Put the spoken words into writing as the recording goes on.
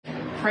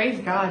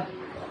Praise God.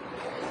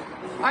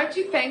 Aren't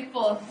you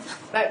thankful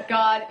that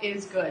God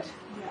is good?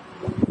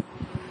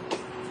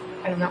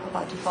 I'm not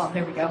about to fall.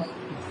 There we go.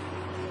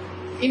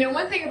 You know,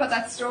 one thing about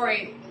that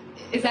story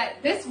is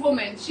that this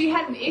woman, she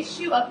had an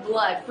issue of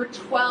blood for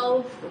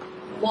 12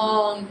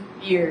 long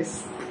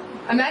years.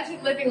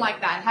 Imagine living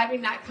like that,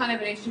 having that kind of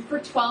an issue for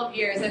 12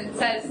 years. And it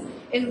says,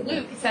 in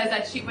Luke, it says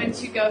that she went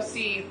to go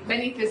see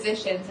many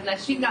physicians and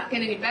that she did not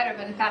get any better,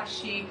 but in fact,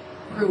 she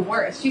grew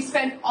worse. She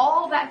spent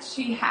all that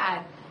she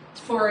had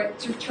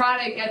to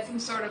try to get some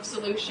sort of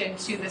solution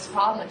to this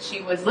problem that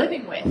she was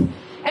living with.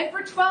 And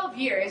for 12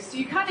 years,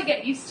 you kind of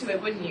get used to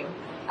it, wouldn't you?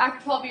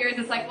 After 12 years,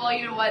 it's like, well,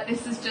 you know what,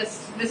 this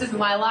is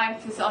my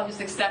life, so I'll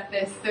just accept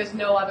this. There's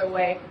no other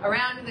way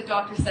around it. The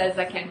doctor says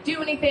I can't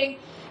do anything,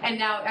 and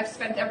now I've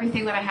spent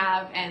everything that I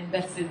have, and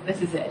this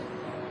is it.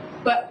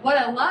 But what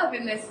I love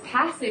in this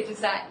passage is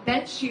that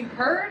then she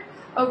heard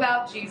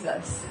about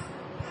Jesus.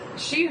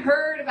 She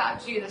heard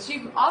about Jesus.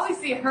 She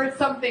obviously heard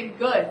something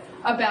good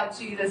about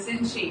Jesus,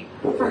 didn't she?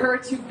 For her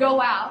to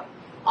go out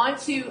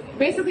onto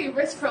basically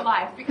risk her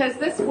life, because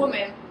this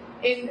woman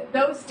in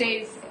those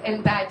days,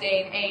 in that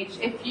day and age,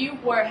 if you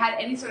had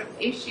any sort of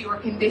issue or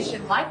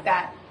condition like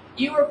that,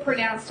 you were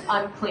pronounced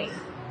unclean,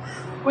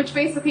 which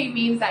basically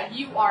means that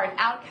you are an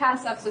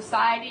outcast of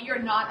society. You're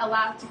not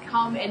allowed to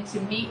come and to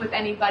meet with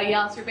anybody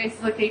else. You're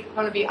basically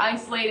going to be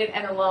isolated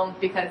and alone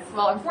because,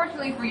 well,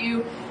 unfortunately for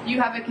you, you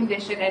have a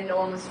condition and no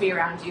one wants to be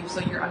around you, so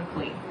you're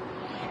unclean.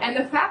 And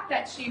the fact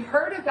that she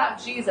heard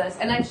about Jesus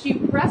and that she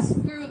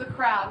pressed through the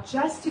crowd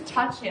just to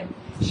touch him,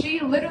 she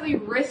literally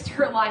risked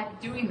her life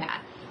doing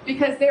that.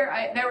 Because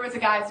there was a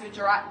guy, so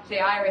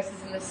Jairus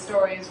is in this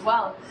story as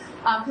well,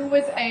 who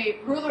was a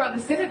ruler of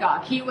the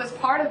synagogue. He was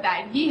part of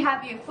that, and he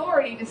had the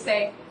authority to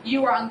say,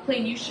 you are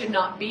unclean, you should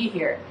not be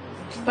here.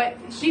 But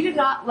she did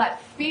not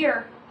let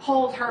fear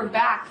hold her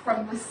back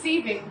from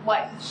receiving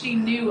what she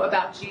knew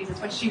about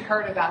Jesus, what she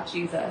heard about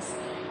Jesus.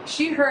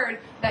 She heard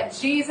that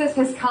Jesus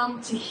has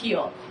come to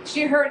heal.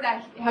 She heard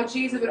that how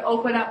Jesus would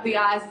open up the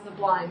eyes of the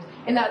blind,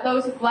 and that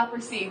those with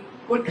leprosy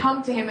would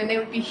come to him and they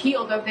would be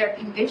healed of their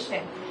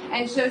condition.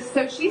 And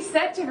so she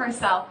said to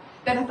herself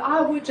that if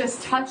I would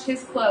just touch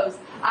his clothes,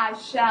 I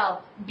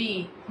shall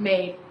be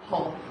made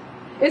whole.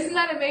 Isn't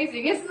that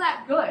amazing? Isn't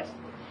that good?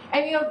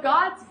 And you know,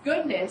 God's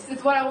goodness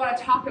is what I want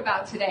to talk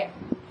about today.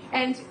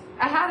 And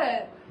I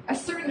had a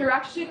certain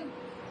direction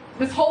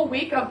this whole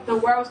week of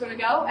where I was going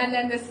to go. And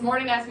then this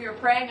morning as we were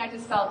praying, I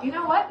just felt, you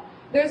know what?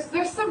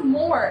 There's some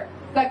more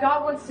that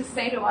God wants to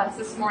say to us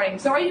this morning.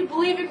 So are you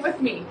believing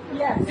with me?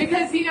 Yes.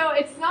 Because, you know,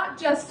 it's not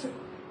just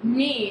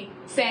me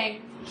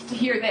saying to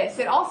hear this.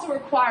 It also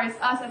requires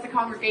us as a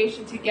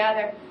congregation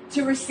together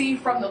to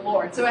receive from the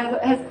Lord. So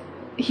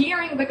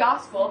hearing the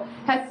gospel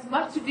has as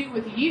much to do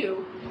with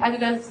you as it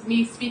does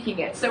me speaking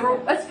it.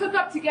 So let's hook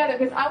up together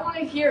because I want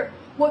to hear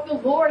what the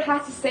Lord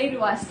has to say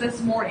to us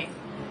this morning.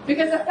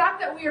 Because the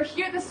fact that we are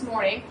here this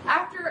morning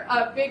after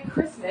a big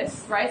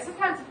Christmas, right?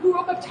 Sometimes who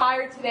woke up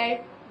tired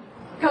today?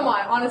 Come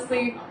on,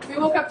 honestly, we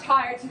woke up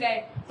tired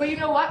today. But you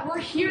know what? We're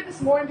here this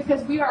morning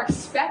because we are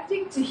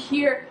expecting to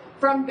hear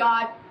from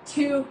God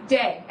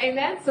today.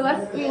 Amen? So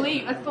let's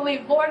believe. Let's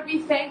believe. Lord, we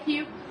thank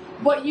you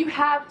what you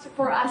have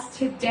for us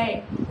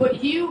today.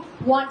 What you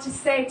want to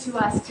say to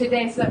us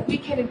today so that we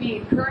can be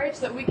encouraged,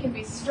 so that we can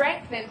be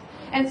strengthened,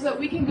 and so that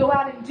we can go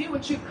out and do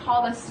what you've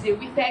called us to do.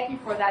 We thank you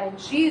for that in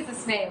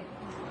Jesus' name.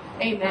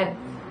 Amen.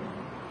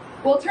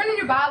 Well, turn in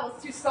your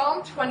Bibles to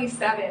Psalm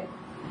 27.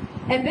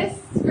 And this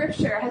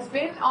scripture has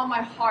been on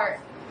my heart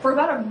for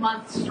about a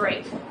month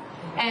straight.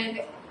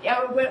 And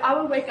I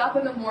would wake up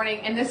in the morning,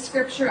 and this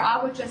scripture,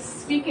 I would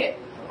just speak it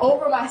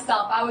over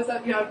myself. I was,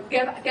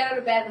 get out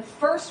of bed. The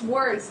first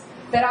words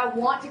that I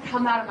want to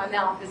come out of my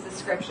mouth is this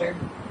scripture.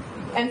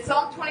 And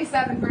Psalm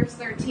 27, verse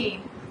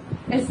 13,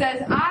 it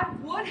says, I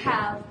would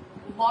have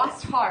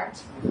lost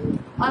heart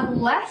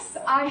unless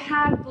I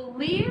had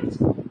believed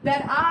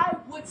that I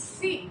would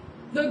see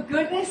the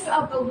goodness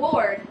of the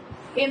Lord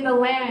in the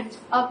land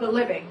of the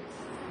living.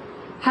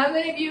 How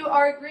many of you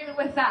are in agreement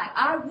with that?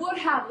 I would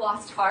have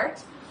lost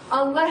heart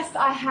unless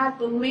I had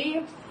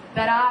believed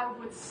that I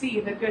would see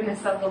the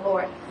goodness of the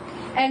Lord.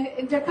 And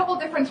in a couple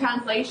different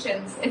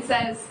translations, it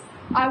says,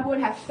 I would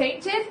have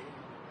fainted,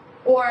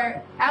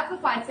 or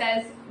Amplified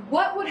says,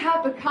 what would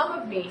have become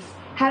of me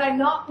had I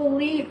not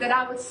believed that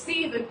I would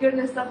see the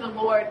goodness of the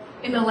Lord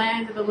in the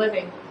land of the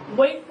living?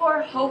 Wait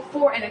for, hope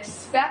for, and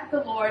expect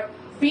the Lord.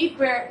 Be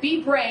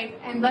brave,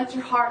 and let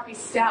your heart be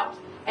stout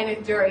and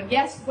enduring.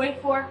 Yes,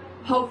 wait for,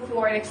 hope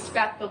for, and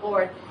expect the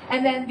Lord.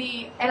 And then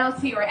the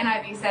NLT or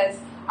NIV says,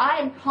 I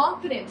am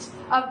confident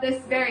of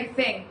this very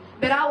thing,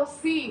 that I will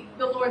see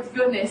the Lord's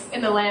goodness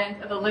in the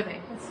land of the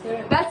living. That's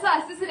good. That's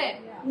us, isn't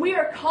it? Yeah. We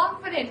are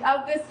confident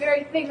of this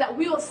very thing, that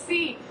we will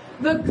see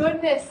the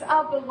goodness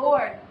of the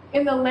Lord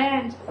in the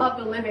land of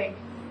the living.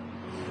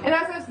 And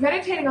as I was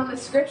meditating on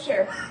this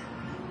scripture,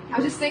 I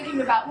was just thinking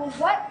about, well,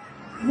 what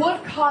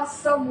would cause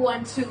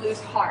someone to lose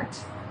heart?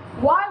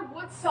 Why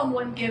would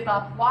someone give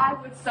up? Why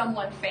would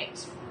someone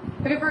faint?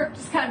 Have you ever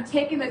just kind of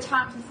taken the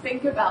time to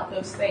think about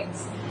those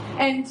things?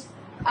 And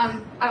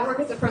I work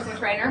as a personal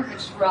trainer,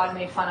 which Rod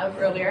made fun of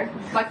earlier.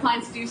 My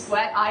clients do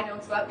sweat. I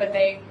don't sweat, but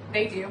they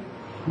do.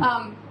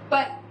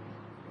 But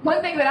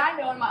one thing that I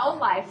know in my own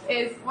life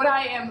is when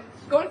I am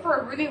going for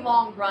a really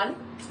long run,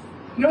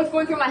 you know what's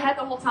going through my head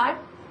the whole time?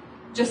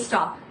 Just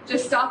stop.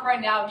 Just stop right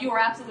now. You are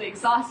absolutely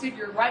exhausted.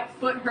 Your right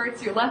foot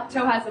hurts. Your left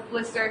toe has a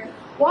blister.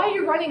 Why are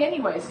you running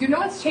anyways? You know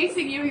what's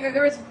chasing you.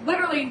 There is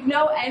literally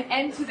no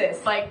end to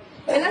this. And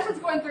that's what's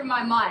going through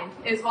my mind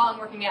is while I'm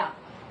working out.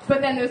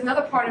 But then there's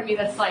another part of me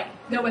that's like,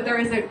 no, but there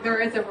is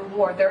a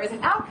reward. There is an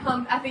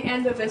outcome at the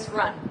end of this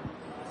run.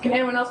 Can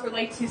anyone else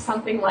relate to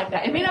something like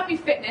that? It may not be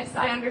fitness,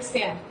 I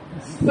understand.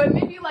 But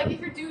maybe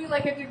if you're doing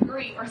a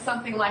degree or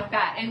something like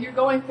that, and you're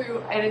going through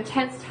an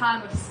intense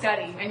time of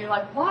study, and you're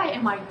like, why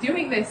am I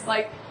doing this?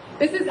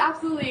 This is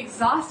absolutely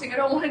exhausting. I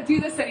don't want to do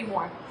this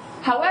anymore.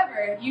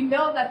 However, you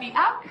know that the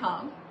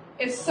outcome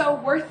is so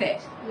worth it.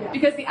 Yeah.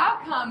 Because the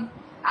outcome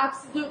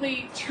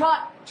absolutely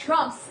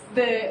trumps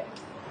the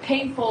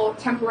painful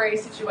temporary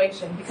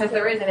situation, because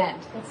there is an end.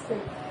 That's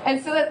good.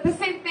 And so that's the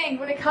same thing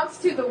when it comes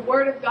to the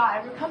Word of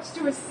God, when it comes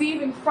to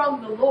receiving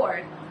from the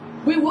Lord.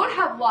 We would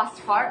have lost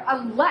heart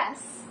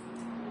unless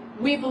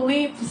we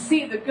believe to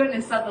see the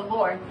goodness of the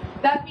Lord.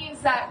 That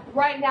means that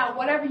right now,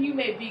 whatever you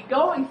may be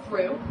going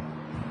through,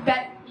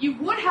 that you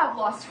would have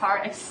lost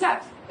heart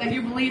except that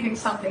you're believing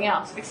something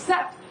else,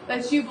 except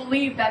that you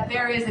believe that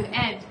there is an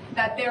end,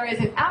 that there is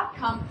an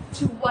outcome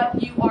to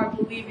what you are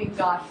believing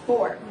God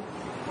for.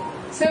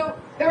 So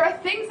there are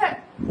things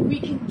that we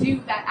can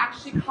do that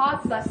actually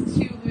cause us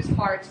to lose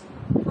heart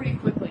pretty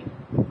quickly.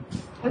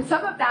 And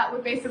some of that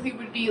would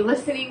be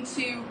listening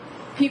to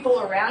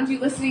people around you,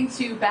 listening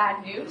to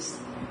bad news.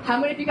 How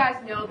many of you guys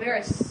know there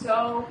is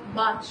so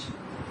much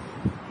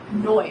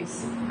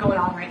noise going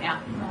on right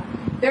now?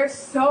 There's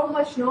so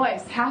much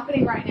noise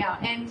happening right now,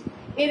 and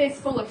it is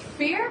full of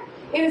fear,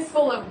 it is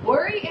full of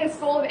worry, it is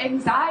full of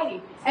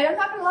anxiety. And I'm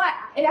not going to lie,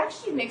 it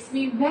actually makes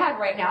me mad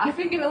right now. I've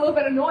been getting a little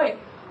bit annoyed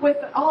with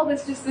all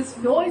this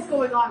noise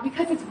going on,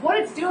 because what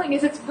it's doing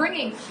is it's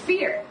bringing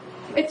fear.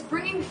 It's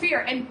bringing fear,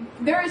 and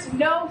there is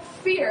no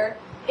fear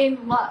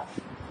in love,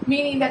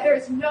 meaning that there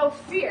is no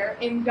fear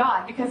in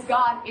God, because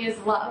God is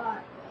love.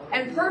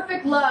 And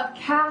perfect love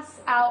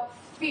casts out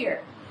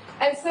fear.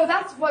 And so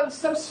that's what was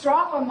so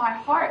strong on my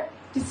heart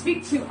to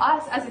speak to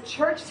us as a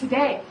church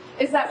today,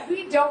 is that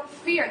we don't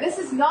fear. This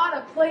is not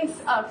a place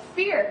of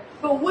fear,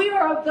 but we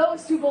are of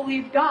those who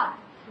believe God.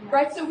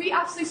 Right? So we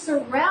actually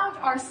surround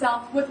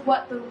ourselves with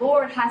what the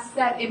Lord has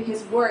said in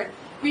His Word.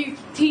 We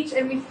teach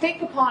and we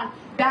think upon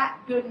that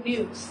good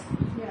news.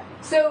 Yeah.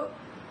 So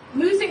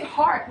losing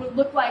heart would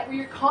look like where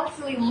you're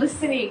constantly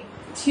listening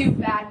to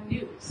bad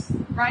news.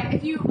 Right?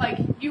 If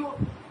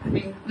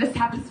this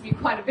happens to me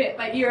quite a bit,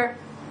 but you're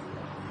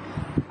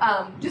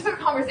just in a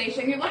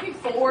conversation, you're looking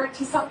forward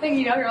to something,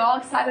 you're all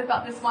excited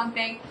about this one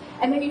thing,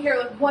 and then you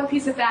hear one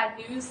piece of bad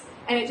news,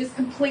 and it just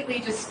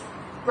completely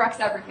wrecks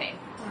everything.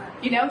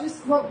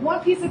 Just one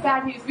piece of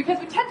bad news, because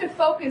we tend to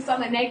focus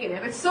on the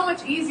negative. It's so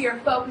much easier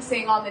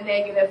focusing on the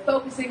negative,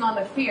 focusing on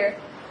the fear,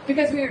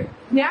 because we're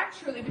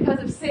naturally, because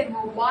of sin,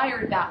 we're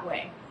wired that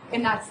way,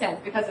 in that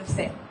sense, because of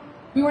sin.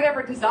 We were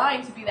never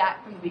designed to be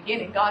that from the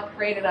beginning. God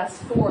created us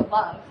for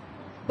love.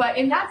 But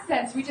in that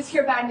sense, we just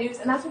hear bad news,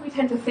 and that's what we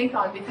tend to think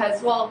on,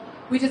 because,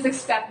 we just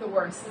expect the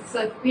worst. It's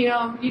you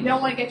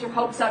don't want to get your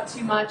hopes up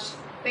too much.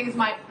 Things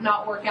might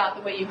not work out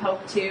the way you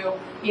hope to.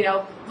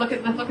 Look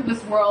at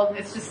this world.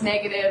 It's just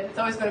negative. It's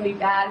always going to be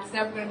bad. It's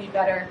never going to be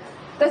better.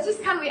 That's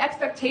just kind of the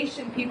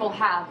expectation people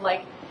have.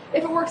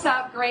 If it works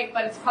out, great,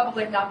 but it's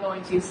probably not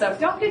going to. So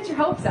don't get your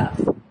hopes up.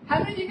 How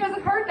many of you guys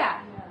have heard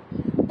that?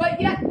 But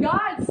yet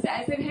God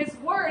says in His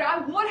Word, I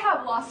would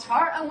have lost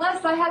heart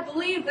unless I had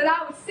believed that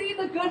I would see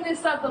the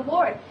goodness of the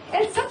Lord.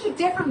 And it's such a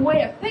different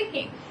way of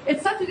thinking.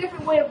 It's such a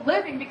different way of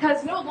living,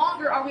 because no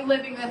longer are we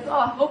living this,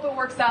 I hope it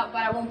works out,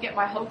 but I won't get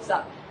my hopes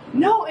up.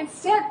 No,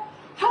 instead,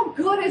 how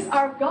good is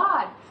our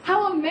God?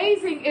 How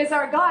amazing is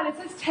our God? It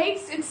says,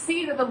 taste and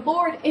see that the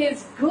Lord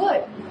is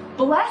good.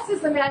 Blessed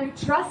is the man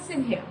who trusts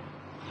in Him.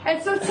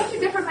 And so it's such a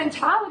different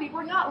mentality.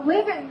 We're not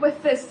living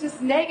with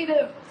this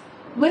negative,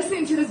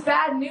 listening to this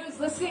bad news,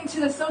 listening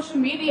to the social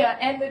media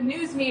and the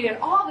news media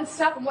and all this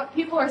stuff, and what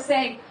people are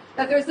saying,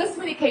 that there's this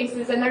many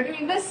cases and they're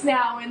doing this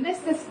now and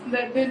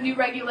the new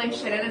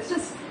regulation, and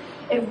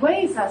it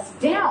weighs us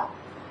down.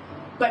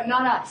 But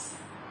not us.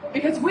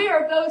 Because we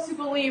are those who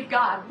believe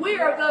God. We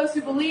are those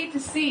who believe to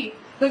see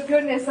the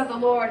goodness of the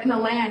Lord in the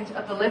land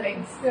of the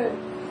living. Good.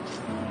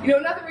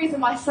 Another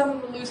reason why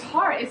someone will lose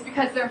heart is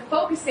because they're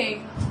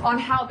focusing on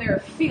how they're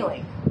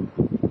feeling.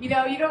 You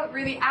don't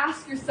really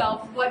ask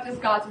yourself, what does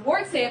God's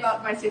Word say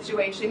about my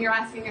situation? You're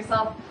asking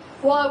yourself,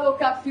 I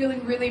woke up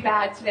feeling really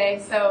bad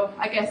today, so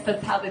I guess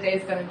that's how the day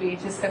is going to be.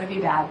 It's just going to be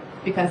bad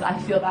because I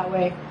feel that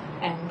way,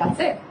 and that's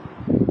it.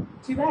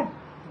 Too bad.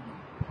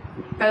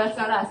 But that's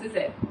not us, is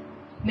it?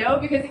 No,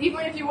 because even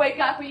if you wake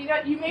up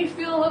and you may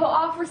feel a little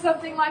off or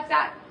something like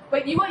that,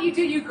 but what you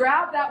do, you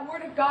grab that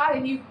Word of God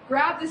and you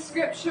grab the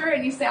Scripture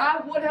and you say,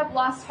 I would have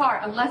lost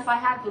heart unless I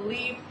had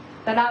believed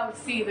that I would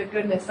see the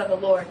goodness of the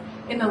Lord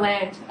in the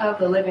land of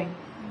the living.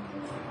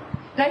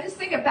 And I just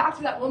think back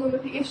to that woman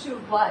with the issue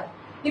of blood.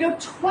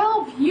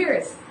 12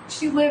 years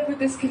she lived with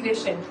this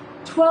condition.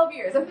 12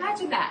 years.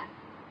 Imagine that.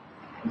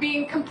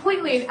 Being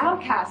completely an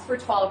outcast for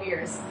 12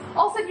 years.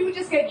 All of a sudden you would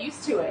just get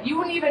used to it. You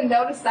wouldn't even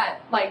notice that,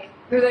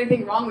 there's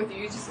anything wrong with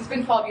you. It's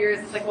been 12 years.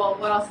 It's like, well,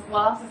 what else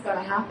is going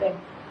to happen?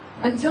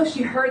 Until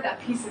she heard that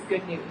piece of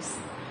good news.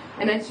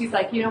 And then she's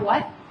like, you know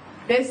what?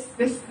 This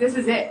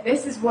is it.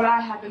 This is what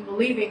I have been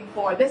believing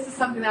for. This is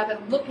something that I've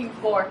been looking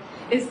for,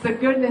 is the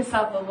goodness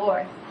of the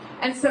Lord.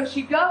 And so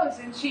she goes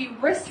and she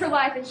risks her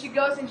life and she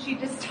goes and she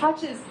just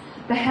touches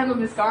the hem of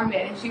his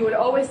garment. And she would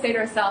always say to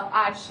herself,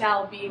 I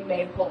shall be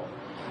made whole.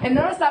 And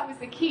notice that was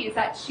the key, is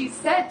that she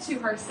said to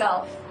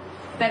herself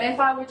that if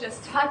I would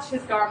just touch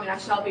his garment, I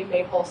shall be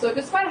made whole. So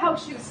despite how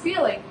she was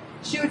feeling,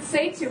 she would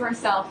say to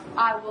herself,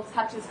 I will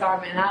touch his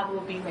garment and I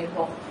will be made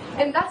whole.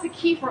 And that's a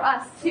key for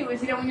us too,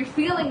 is, when you're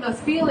feeling those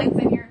feelings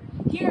and you're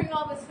hearing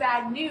all this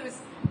bad news,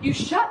 you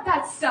shut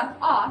that stuff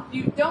off.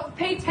 You don't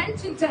pay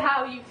attention to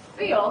how you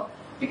feel,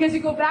 because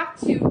you go back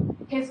to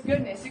his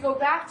goodness. You go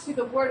back to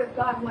the Word of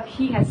God, what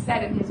he has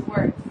said in his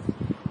Word.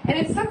 And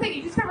it's something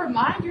you just got to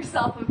remind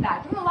yourself of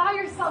that. Don't allow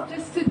yourself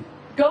just to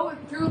go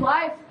through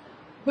life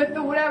with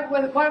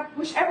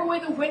whichever way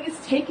the wind is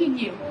taking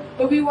you.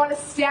 But we want to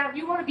stand.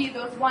 We want to be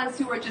those ones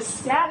who are just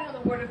standing on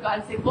the Word of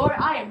God and say, Lord,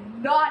 I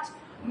am not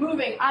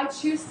moving. I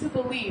choose to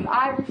believe.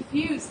 I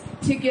refuse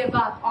to give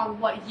up on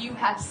what you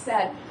have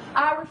said.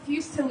 I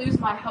refuse to lose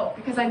my hope,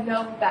 because I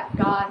know that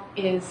God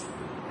is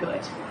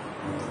good.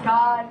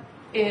 God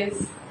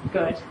is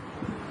good.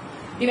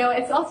 It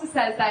also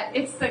says that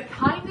it's the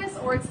kindness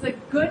or it's the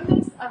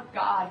goodness of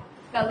God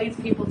that leads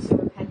people to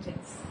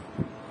repentance.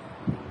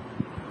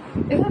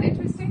 Isn't that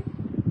interesting?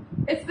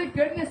 It's the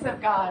goodness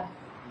of God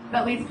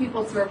that leads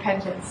people to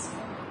repentance.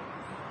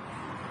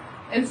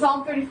 In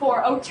Psalm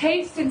 34, oh,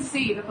 taste and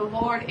see that the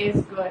Lord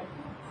is good.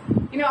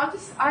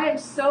 I am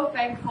so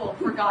thankful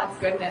for God's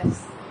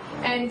goodness.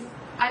 And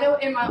I know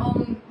in my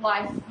own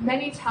life,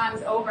 many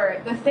times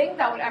over, the thing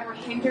that would ever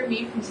hinder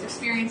me from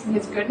experiencing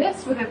his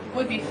goodness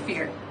would be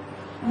fear.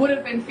 Would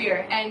have been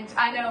fear. And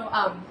I know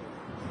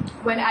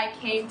when I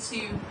came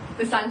to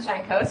the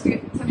Sunshine Coast,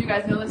 some of you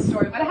guys know this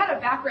story, but I had a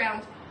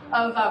background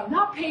of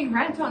not paying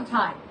rent on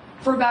time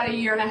for about a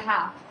year and a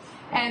half.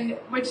 And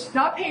which,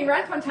 not paying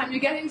rent on time, you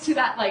get into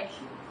that,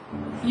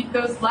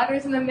 those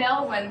letters in the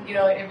mail when,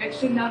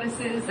 eviction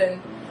notices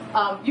and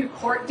your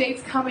court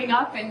dates coming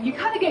up, and you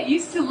kind of get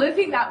used to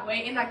living that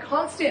way in that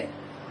constant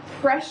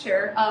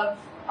pressure of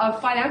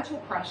financial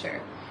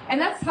pressure.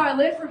 And that's how I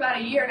lived for about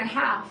a year and a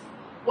half,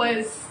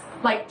 was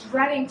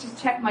dreading to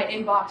check my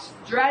inbox,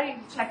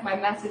 dreading to check my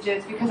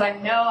messages, because I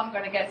know I'm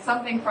going to get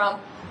something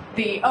from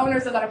the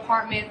owners of that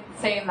apartment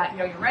saying that,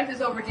 your rent is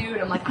overdue.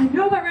 And I'm like, I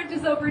know my rent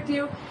is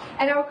overdue.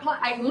 And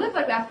I lived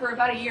like that for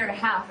about a year and a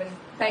half. And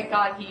thank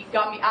God he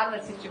got me out of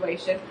that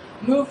situation,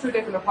 moved to a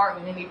different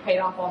apartment, and he paid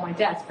off all my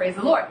debts. Praise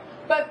the Lord.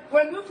 But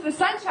when I moved to the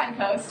Sunshine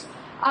Coast,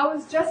 I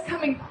was just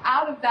coming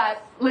out of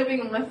that,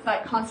 living with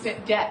that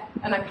constant debt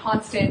and that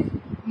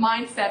constant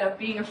mindset of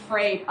being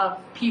afraid of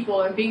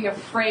people and being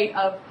afraid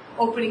of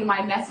opening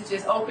my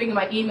messages, opening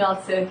my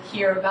email to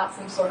hear about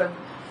some sort of,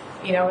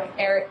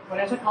 what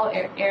is it called?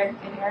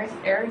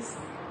 Errors?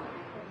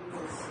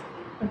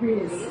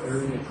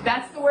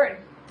 That's the word.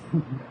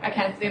 I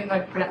can't even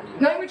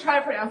not even try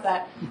to pronounce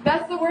that.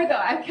 That's the word, though.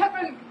 I kept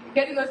on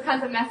getting those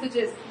kinds of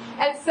messages.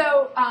 And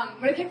so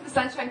when I came to the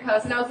Sunshine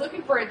Coast, and I was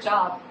looking for a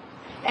job,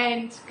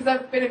 and because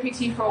I've been a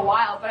PT for a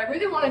while, but I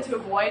really wanted to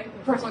avoid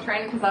personal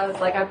training, because I was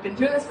like, I've been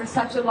doing this for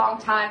such a long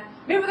time.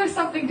 Maybe there's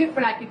something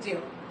different I could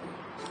do.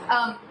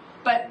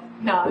 But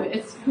no,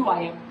 it's who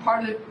I am.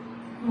 Part of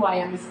who I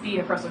am is being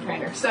a personal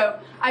trainer. So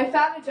I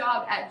found a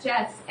job at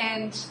Jess,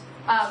 and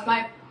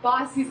my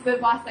boss, the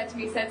boss said to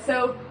me,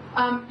 so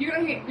you're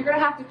gonna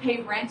have to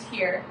pay rent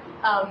here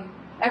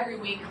every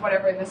week,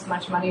 whatever, this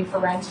much money for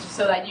rent,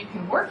 so that you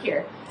can work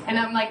here. And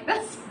I'm like,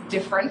 that's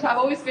different. I've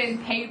always been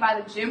paid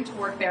by the gym to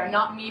work there,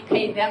 not me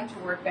pay them to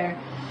work there.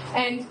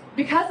 And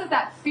because of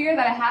that fear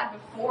that I had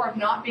before of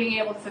not being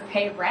able to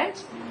pay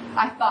rent,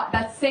 I thought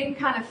that same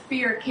kind of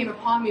fear came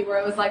upon me, where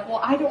it was like, well,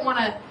 I don't want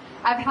to,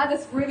 I've had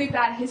this really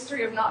bad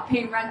history of not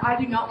paying rent. I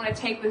do not want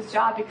to take this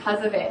job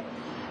because of it.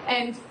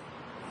 And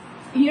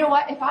you know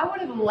what? If I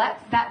would have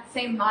let that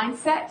same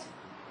mindset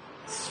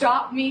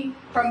stop me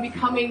from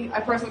becoming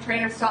a personal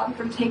trainer, stop me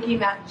from taking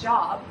that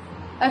job,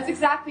 that's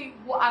exactly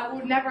what I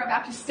would never have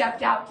actually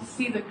stepped out to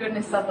see the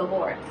goodness of the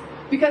Lord.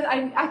 Because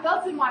I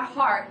felt in my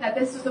heart that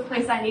this was the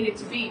place I needed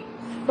to be.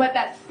 But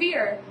that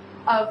fear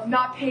of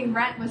not paying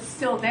rent was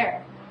still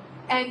there.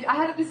 And I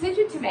had a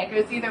decision to make.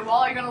 It was either,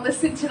 well, you're going to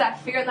listen to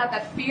that fear and let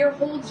that fear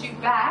hold you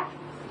back,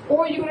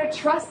 or you're going to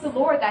trust the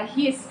Lord that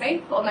He is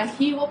faithful and that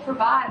He will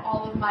provide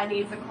all of my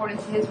needs according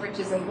to His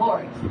riches and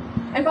glory.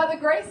 And by the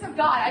grace of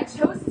God, I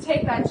chose to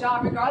take that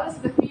job regardless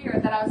of the fear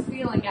that I was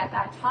feeling at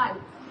that time.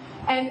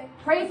 And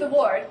praise the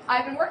Lord,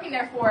 I've been working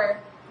there for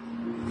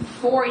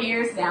 4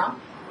 years now,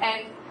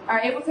 and are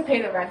able to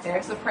pay the rent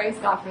there, so praise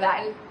God for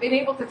that. And being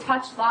able to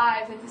touch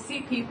lives and to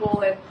see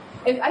people,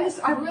 and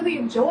I really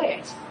enjoy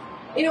it.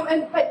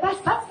 But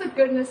that's the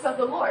goodness of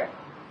the Lord.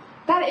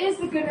 That is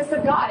the goodness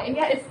of God. And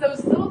yet it's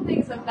those little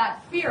things of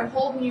that fear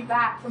holding you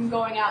back from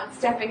going out and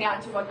stepping out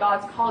into what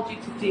God's called you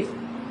to do.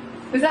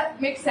 Does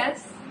that make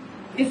sense?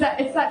 It's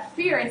that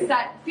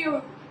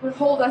fear would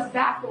hold us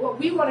back. But what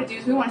we want to do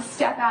is we want to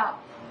step out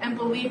and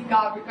believe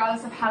God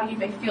regardless of how you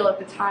may feel at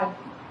the time.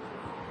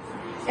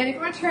 And if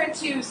you want to turn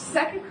to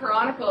 2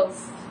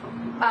 Chronicles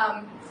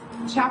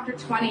chapter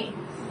 20.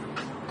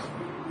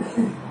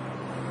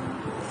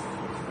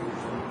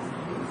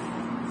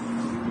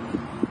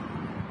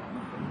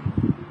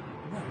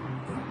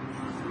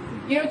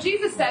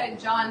 Jesus said in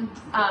John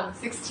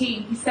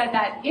 16, he said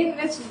that in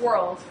this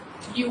world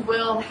you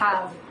will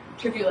have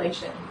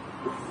tribulation.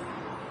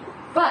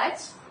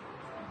 But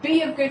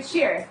be of good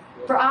cheer,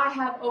 for I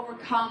have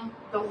overcome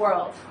the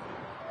world.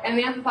 And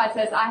the Amplified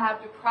says, I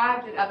have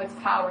deprived it of its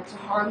power to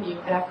harm you,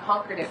 and have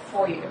conquered it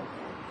for you.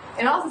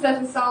 And it also says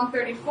in Psalm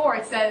 34,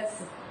 it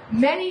says,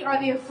 many are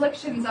the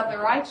afflictions of the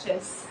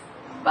righteous,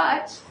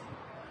 but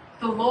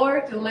the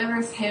Lord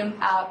delivers him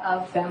out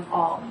of them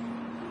all.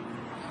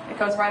 It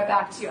goes right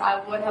back to,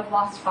 I would have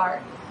lost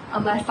heart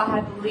unless I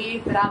had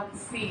believed that I would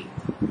see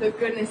the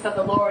goodness of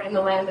the Lord in the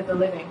land of the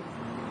living.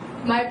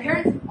 My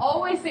parents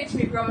always say to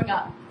me growing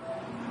up,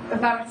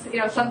 if I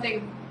was,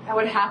 something that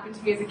would happen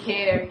to me as a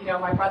kid, or,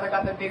 my brother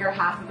got the bigger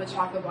half of the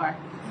chocolate bar,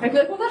 I'd be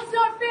like, well, that's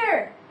not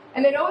fair.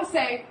 And they'd always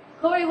say,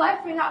 Chloe,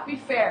 life may not be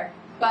fair,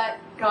 but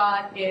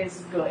God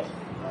is good.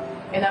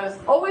 And that was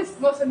always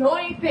the most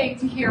annoying thing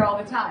to hear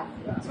all the time,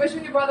 especially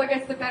when your brother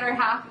gets the better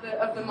half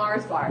of the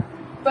Mars bar.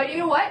 But you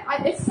know what?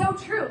 It's so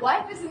true.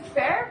 Life isn't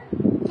fair,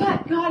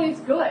 but God is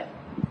good.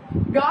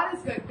 God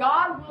is good.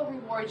 God will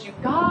reward you.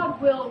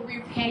 God will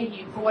repay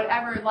you for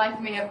whatever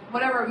may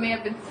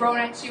have been thrown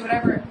at you,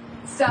 whatever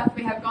stuff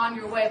may have gone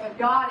your way. But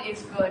God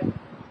is good.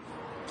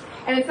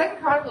 And in 2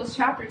 Chronicles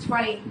chapter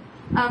 20,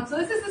 so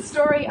this is the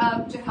story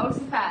of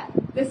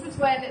Jehoshaphat. This is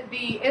when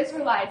the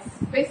Israelites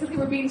basically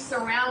were being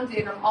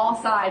surrounded on all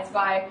sides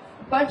by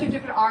a bunch of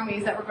different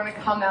armies that were going to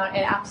come out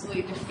and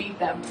absolutely defeat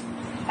them.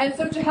 And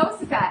so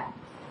Jehoshaphat,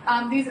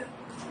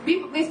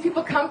 these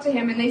people come to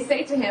him and they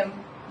say to him,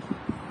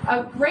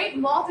 a great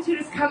multitude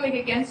is coming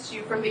against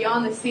you from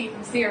beyond the sea,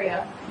 from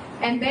Syria,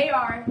 and they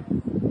are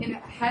in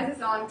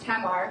Hazazon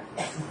Tamar.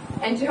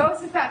 And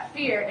Jehoshaphat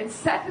feared and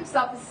set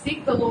himself to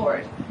seek the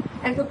Lord,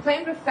 and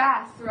proclaimed a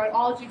fast throughout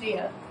all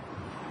Judah.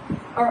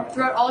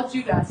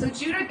 So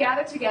Judah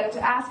gathered together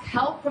to ask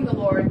help from the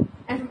Lord,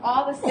 and from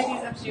all the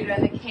cities of Judah,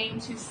 and they came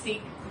to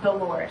seek the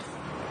Lord.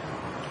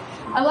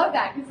 I love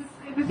that, because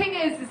the thing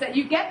is that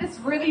you get this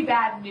really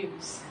bad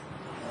news.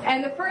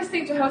 And the first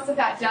thing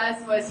Jehoshaphat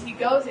does was he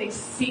goes and he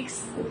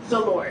seeks the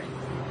Lord.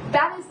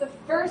 That is the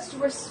first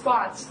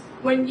response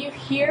when you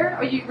hear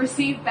or you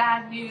receive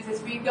bad news,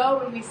 is we go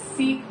and we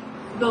seek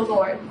the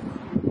Lord.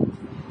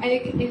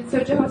 And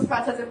so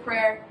Jehoshaphat says a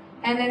prayer,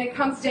 and then it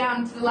comes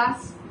down to the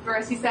last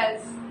verse. He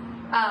says,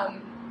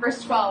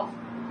 verse 12,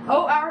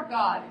 O our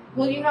God,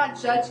 will you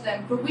not judge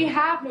them? For we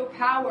have no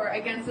power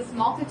against this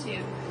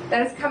multitude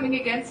that is coming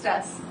against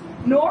us,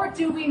 nor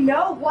do we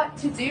know what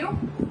to do,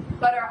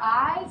 but our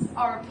eyes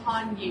are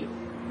upon you.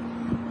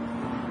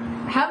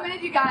 How many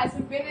of you guys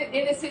have been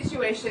in a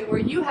situation where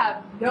you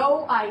have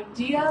no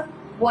idea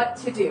what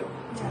to do?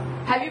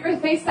 Have you ever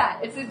faced that?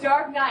 It's a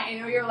dark night,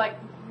 and you're like,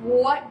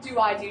 what do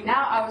I do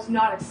now? I was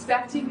not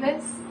expecting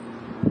this.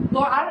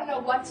 Lord, I don't know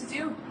what to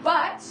do,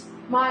 but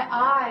my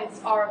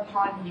eyes are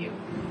upon you.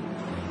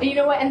 And you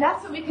know what? And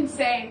that's what we can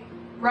say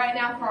right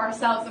now for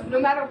ourselves. No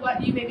matter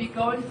what you may be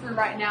going through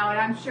right now, and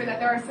I'm sure that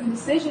there are some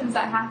decisions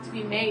that have to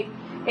be made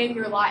in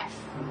your life,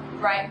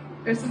 right?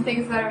 There's some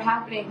things that are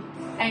happening,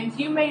 and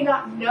you may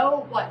not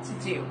know what to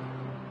do,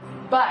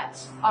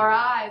 but our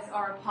eyes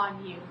are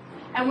upon you.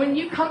 And when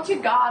you come to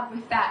God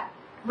with that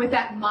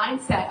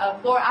mindset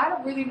of, Lord, I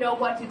don't really know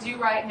what to do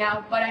right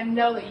now, but I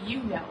know that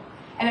you know.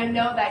 And I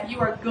know that you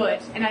are good,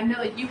 and I know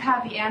that you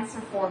have the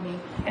answer for me,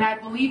 and I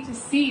believe to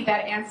see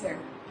that answer.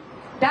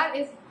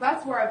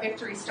 That's where our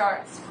victory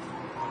starts.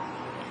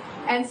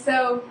 And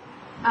so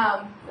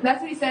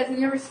that's what he says.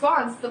 In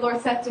response, the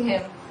Lord said to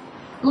him,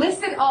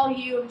 listen, all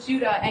you of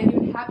Judah and you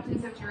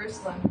inhabitants of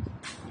Jerusalem.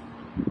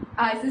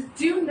 It says,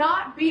 do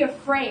not be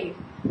afraid,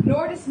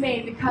 nor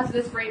dismayed because of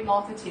this great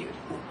multitude.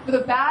 For the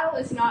battle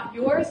is not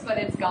yours, but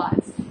it's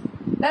God's.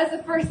 That is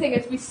the first thing,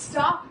 is we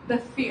stop the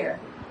fear.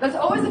 That's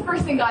always the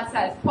first thing God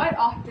says. Quite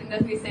often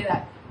does he say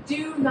that.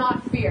 Do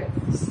not fear.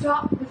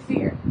 Stop the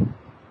fear.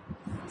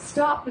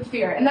 Stop the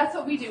fear. And that's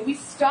what we do. We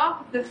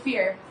stop the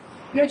fear.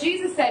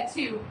 Jesus said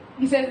too,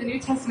 he said in the New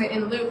Testament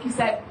in Luke, he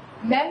said,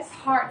 men's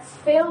hearts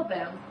fail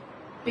them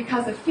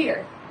because of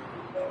fear.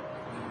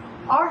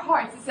 Our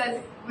hearts, it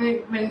says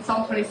in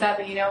Psalm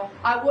 27,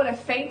 I would have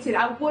fainted,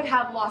 I would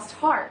have lost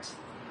heart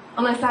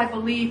unless I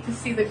believed to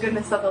see the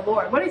goodness of the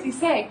Lord. What is he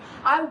saying?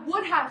 I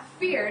would have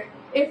feared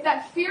if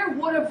that fear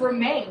would have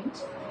remained,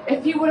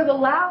 if he would have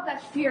allowed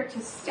that fear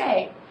to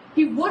stay,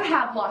 he would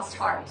have lost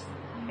heart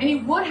and he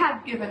would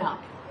have given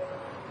up.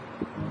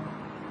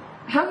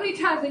 How many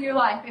times in your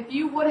life, if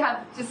you would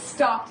have just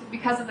stopped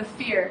because of the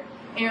fear,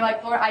 and you're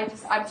like, Lord,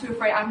 I'm too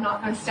afraid. I'm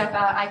not going to step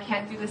out. I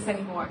can't do this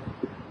anymore.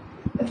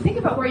 And think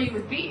about where you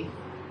would be.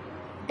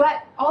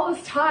 But all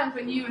those times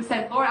when you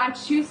said, Lord, I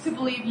choose to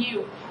believe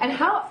you, and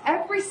how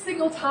every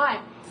single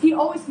time he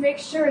always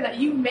makes sure that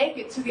you make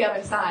it to the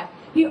other side.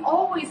 He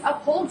always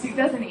upholds you,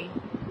 doesn't he?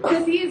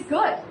 Because he is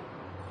good.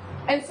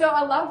 And so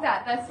I love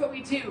that. That's what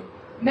we do.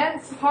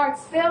 Men's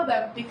hearts fail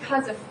them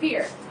because of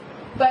fear.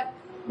 But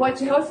what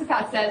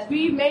Jehoshaphat says,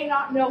 we may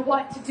not know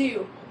what to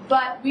do,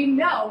 but we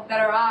know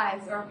that our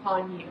eyes are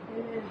upon you.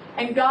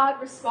 And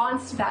God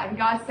responds to that. And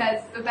God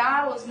says, the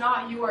battle is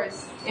not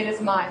yours, it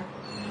is mine.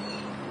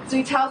 So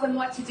he tells them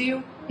what to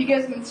do. He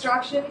gives them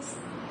instructions.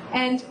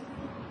 And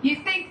you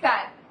think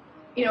that,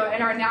 in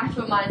our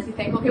natural minds, we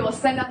think, okay, we'll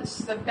send out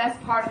the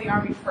best part of the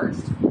army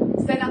first.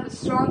 Send out the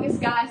strongest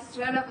guys,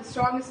 send out the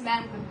strongest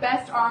men with the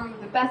best army,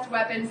 with the best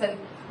weapons, and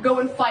go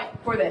and fight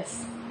for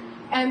this.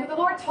 And the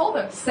Lord told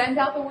them, send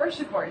out the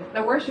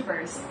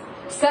worshipers.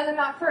 Send them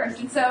out first.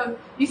 And so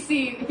you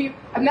see, if you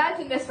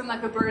imagine this from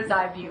like a bird's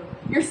eye view,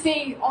 you're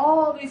seeing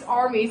all these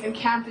armies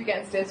encamped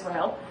against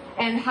Israel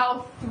and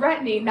how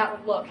threatening that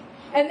would look.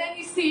 And then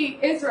you see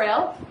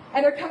Israel,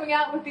 and they're coming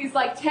out with these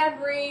like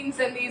tambourines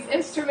and these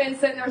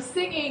instruments, and they're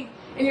singing,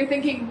 and you're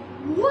thinking,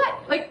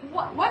 what? Like,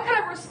 what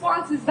kind of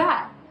response is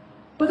that?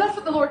 But that's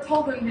what the Lord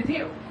told them to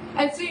do.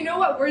 And so you know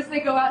what words they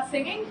go out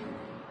singing?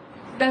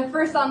 The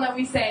first song that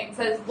we sang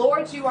says,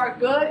 Lord, you are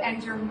good,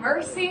 and your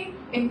mercy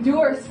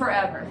endures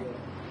forever.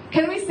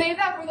 Can we say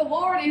that? For the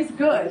Lord is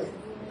good,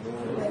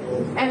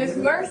 and his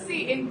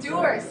mercy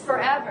endures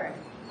forever.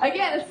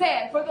 Again, let's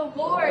say it. For the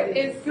Lord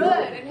is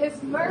good, and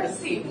his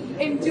mercy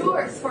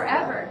endures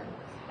forever.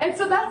 And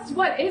so that's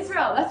what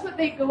that's what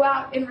they go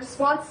out in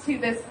response to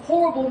this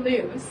horrible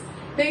news.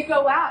 They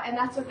go out, and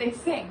that's what they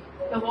sing.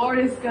 The Lord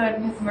is good,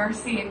 and his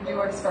mercy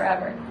endures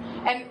forever.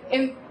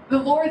 And the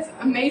Lord's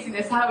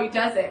amazingness, how he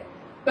does it.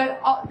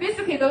 But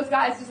basically, those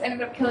guys just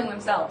ended up killing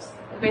themselves.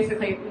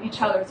 Basically, with each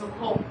other. It's a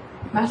whole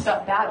messed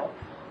up battle.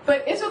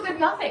 But Israel did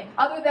nothing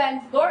other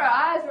than, Lord, our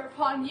eyes are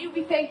upon you.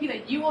 We thank you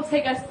that you will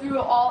take us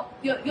through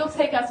you'll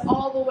take us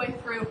all the way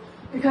through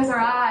because our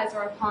eyes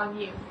are upon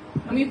you.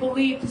 And we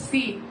believe to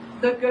see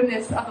the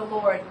goodness of the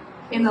Lord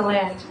in the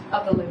land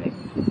of the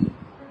living.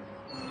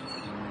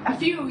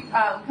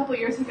 A couple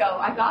years ago,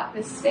 I got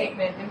this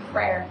statement in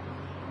prayer.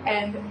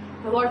 And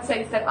the Lord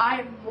said, I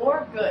am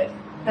more good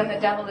than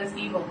the devil is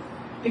evil.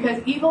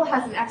 Because evil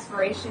has an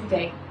expiration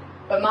date.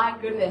 But my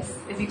goodness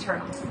is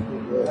eternal.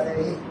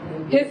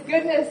 His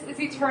goodness is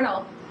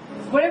eternal.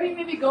 Whatever you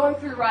may be going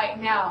through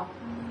right now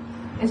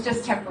is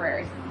just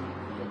temporary.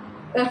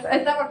 Is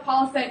that what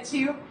Paul said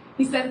too?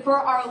 He said, for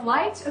our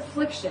light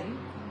affliction,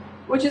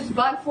 which is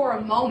but for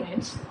a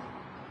moment,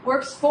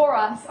 works for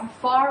us a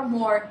far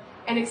more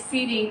and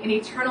exceeding an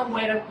eternal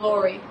weight of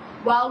glory,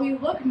 while we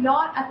look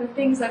not at the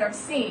things that are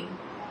seen,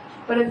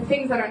 but at the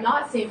things that are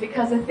not seen,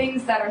 because the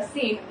things that are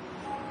seen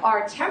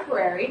are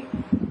temporary,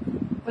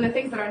 but the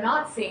things that are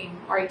not seen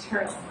are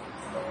eternal.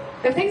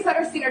 The things that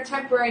are seen are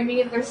temporary,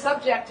 meaning they're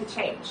subject to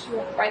change.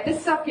 Right?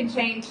 This stuff can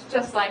change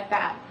just like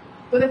that.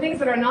 But the things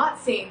that are not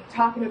seen,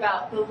 talking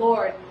about the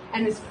Lord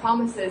and his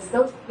promises,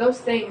 those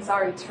things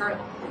are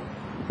eternal.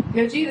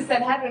 Jesus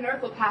said, heaven and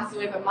earth will pass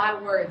away, but my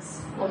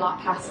words will not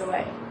pass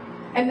away.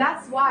 And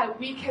that's why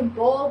we can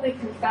boldly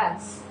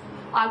confess,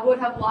 I would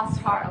have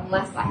lost heart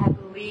unless I had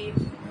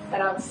believed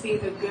that I would see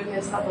the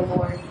goodness of the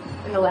Lord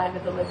in the land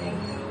of the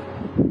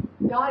living.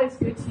 God is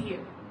good to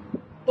you.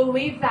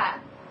 Believe that.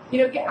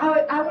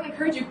 I want to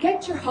encourage you,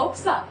 get your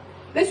hopes up.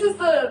 This is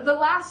the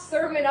last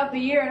sermon of the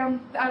year,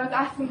 and I was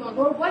asking the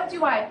Lord, what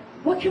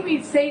can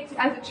we say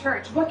as a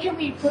church? What can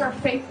we put our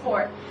faith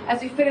for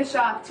as we finish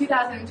off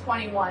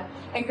 2021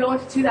 and go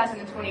into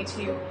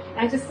 2022? And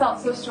I just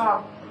felt so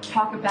strong.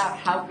 Talk about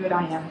how good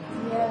I am.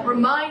 Yeah.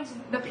 Remind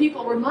the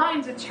people,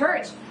 remind the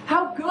church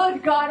how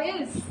good God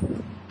is.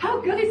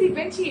 How good has he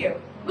been to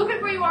you? Look at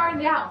where you are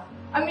now.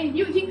 I mean,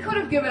 he could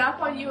have given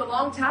up on you a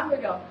long time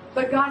ago,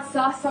 but God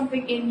saw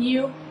something in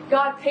you.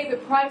 God paid the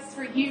price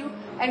for you,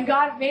 and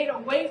God made a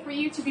way for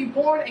you to be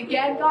born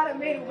again. God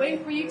made a way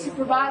for you to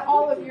provide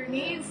all of your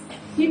needs.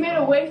 He made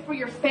a way for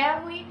your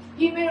family.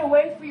 He made a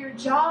way for your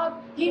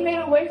job. He made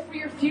a way for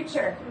your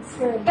future.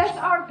 That's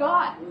our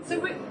God.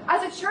 So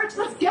as a church,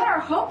 let's get our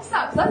hopes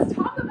up. Let's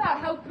talk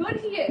about how good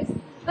he is.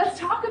 Let's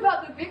talk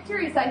about the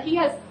victories that he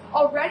has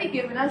already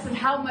given us and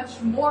how much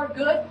more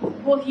good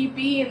will he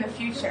be in the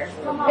future.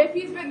 If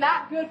he's been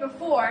that good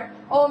before,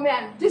 oh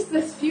man, just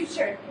this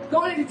future.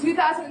 Going into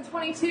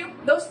 2022,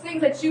 those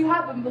things that you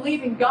have been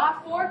believing God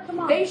for,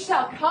 they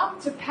shall come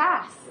to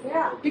pass.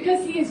 Yeah.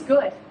 Because he is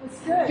good. It's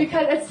good.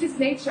 Because it's his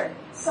nature.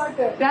 So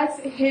good. That's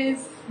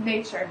his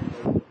nature.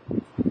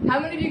 How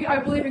many of you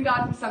are believing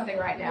God for something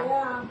right now?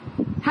 Yeah.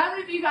 How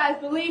many of you guys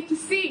believe to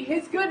see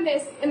his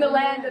goodness in the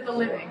land of the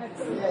living?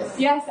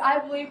 Yes, I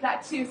believe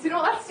that too. So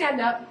let's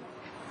stand up.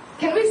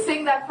 Can we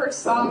sing that first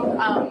song,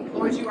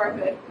 Lord, You Are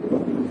Good?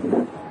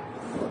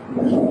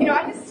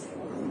 I just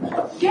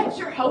get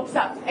your hopes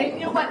up. And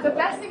you know what? The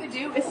best thing to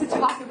do is to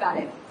talk about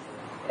it.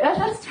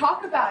 Let's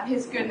talk about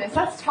his goodness.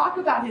 Let's talk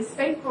about his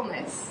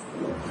faithfulness.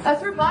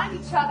 Let's remind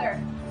each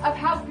other of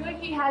how good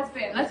he has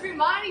been. Let's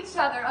remind each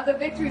other of the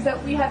victories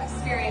that we have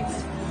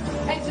experienced.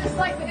 And just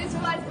like the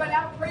Israelites went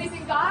out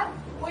praising God,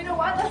 well, you know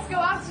what? Let's go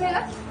out today.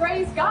 Let's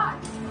praise God.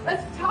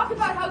 Let's talk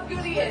about how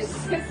good he is,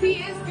 because he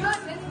is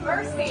good.